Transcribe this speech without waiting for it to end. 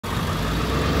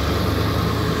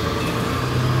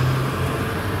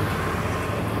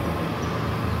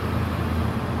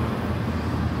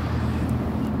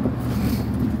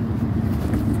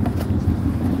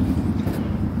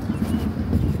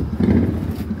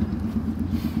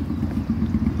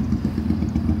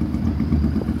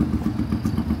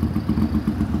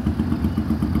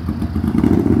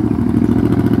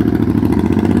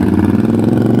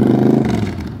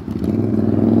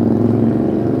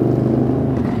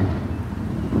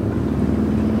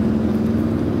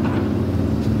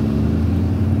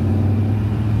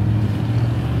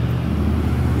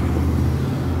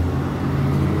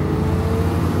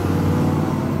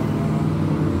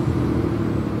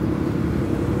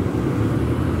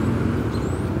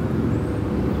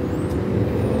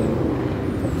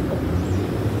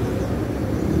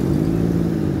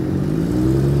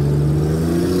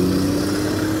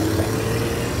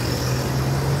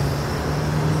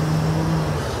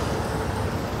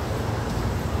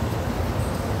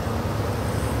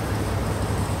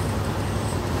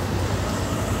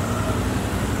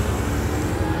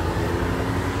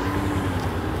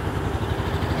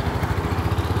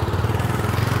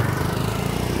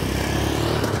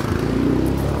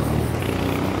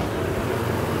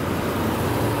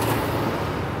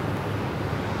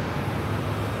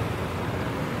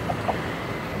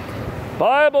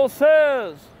Bible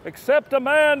says, except a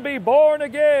man be born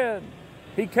again,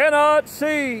 he cannot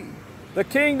see the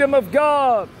kingdom of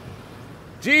God.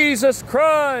 Jesus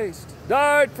Christ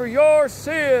died for your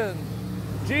sin.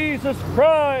 Jesus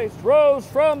Christ rose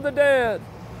from the dead.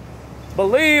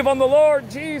 Believe on the Lord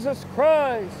Jesus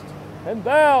Christ, and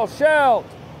thou shalt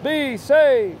be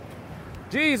saved.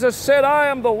 Jesus said, I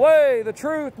am the way, the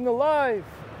truth, and the life,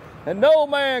 and no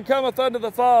man cometh unto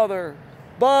the Father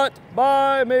but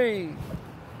by me.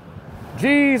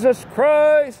 Jesus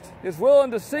Christ is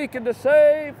willing to seek and to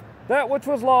save that which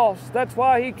was lost. That's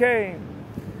why he came.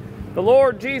 The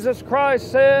Lord Jesus Christ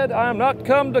said, I am not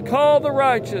come to call the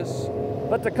righteous,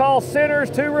 but to call sinners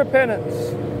to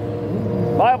repentance.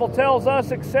 The Bible tells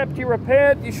us, except ye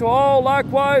repent, ye shall all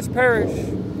likewise perish.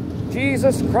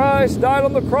 Jesus Christ died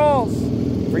on the cross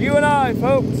for you and I,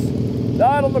 folks.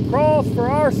 Died on the cross for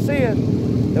our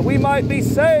sin, that we might be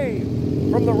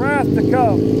saved from the wrath to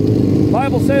come. The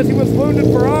Bible says he was wounded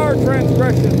for our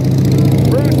transgression,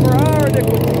 bruised for our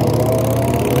iniquity.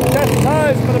 The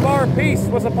chastisement of our peace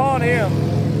was upon him,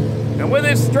 and with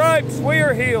his stripes we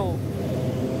are healed.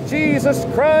 Jesus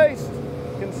Christ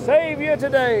can save you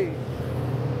today.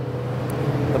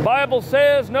 The Bible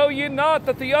says, know ye not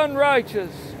that the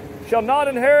unrighteous shall not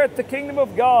inherit the kingdom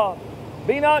of God?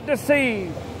 Be not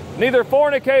deceived, neither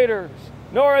fornicators,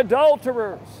 nor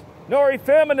adulterers, nor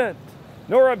effeminate,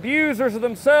 nor abusers of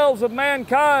themselves of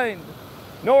mankind,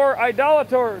 nor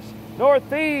idolaters, nor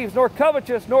thieves, nor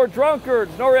covetous, nor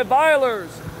drunkards, nor revilers,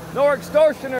 nor extortioners,